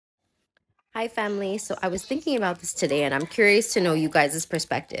Hi, family. So I was thinking about this today and I'm curious to know you guys'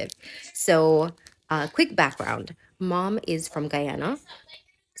 perspective. So, quick background. Mom is from Guyana.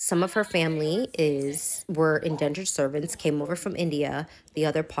 Some of her family were indentured servants, came over from India. The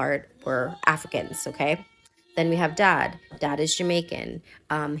other part were Africans, okay? Then we have dad. Dad is Jamaican.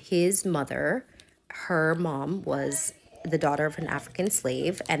 His mother, her mom was the daughter of an African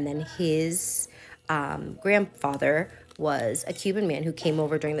slave, and then his grandfather was a Cuban man who came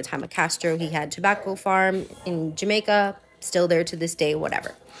over during the time of Castro. He had a tobacco farm in Jamaica, still there to this day,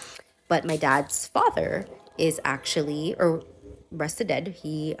 whatever. But my dad's father is actually, or rested dead,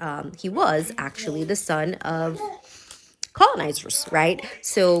 he was actually the son of colonizers, right?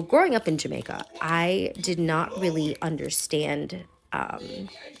 So growing up in Jamaica, I did not really understand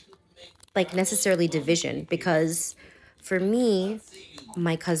like necessarily division because for me,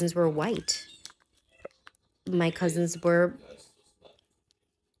 my cousins were white. My cousins were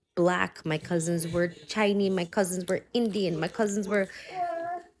black. My cousins were Chinese. My cousins were Indian. My cousins were,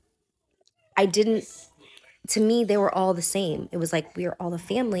 I didn't, to me, they were all the same. It was like we were all a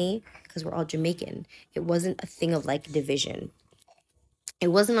family because we're all Jamaican. It wasn't a thing of like division. It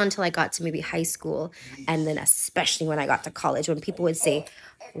wasn't until I got to maybe high school and then especially when I got to college when people would say,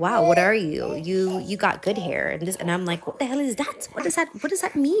 "Wow, what are you? You got good hair." And this and I'm like, "What the hell is that? What does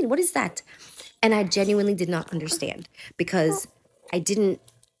that mean? What is that?" And I genuinely did not understand because I didn't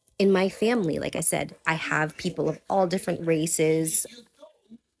in my family, like I said, I have people of all different races,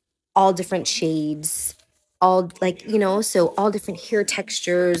 all different shades, all like, so all different hair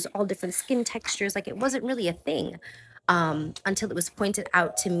textures, all different skin textures. Like it wasn't really a thing until it was pointed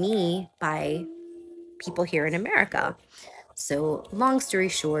out to me by people here in America. So, long story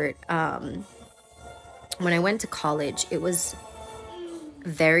short, when I went to college, it was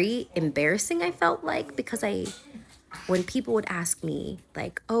very embarrassing, I felt like, because when people would ask me,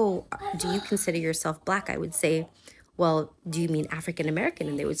 like, oh, do you consider yourself black? I would say, well, do you mean African American?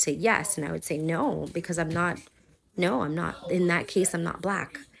 And they would say yes. And I would say no, because I'm not, no, I'm not. In that case, I'm not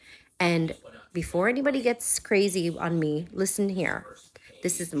black. And before anybody gets crazy on me, listen here.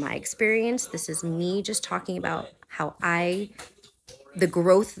 This is my experience. This is me just talking about how the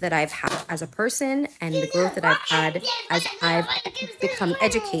growth that I've had as a person and the growth that I've had as I've become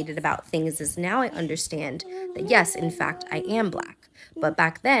educated about things is now I understand that yes, in fact, I am black. But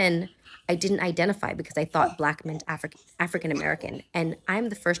back then, I didn't identify because I thought black meant African American. And I'm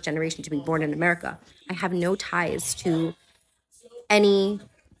the first generation to be born in America. I have no ties to any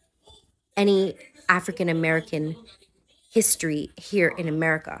any African American history here in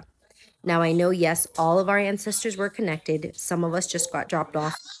America. Now, I know, yes, all of our ancestors were connected. Some of us just got dropped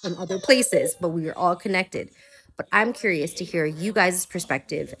off in other places, but we were all connected. But I'm curious to hear you guys'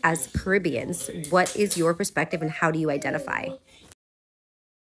 perspective as Caribbeans. What is your perspective and how do you identify?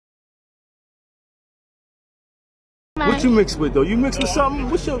 What you mix with though? You mix with something?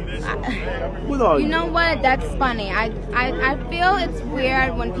 What's your? What are You you? know what? That's funny. I feel it's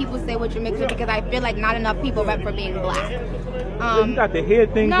weird when people say what you mix with because I feel like not enough people rep for being black. Yeah, you got the hair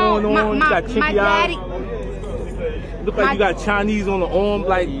thing No, going on. You got my chinky eyes. daddy, Look like you got Chinese on the arm.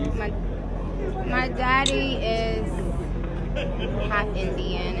 Like my daddy is half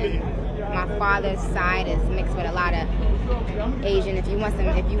Indian, and my father's side is mixed with a lot of Asian. If you want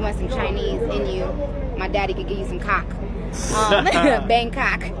some Chinese in you, my daddy could give you some cock,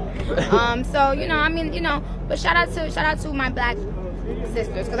 Bangkok. So but shout out to my black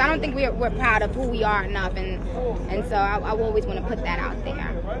sisters because I don't think we're proud of who we are enough, and so I always want to put that out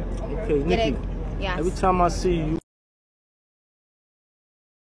there. okay, Nicki. Yes. Every time I see you,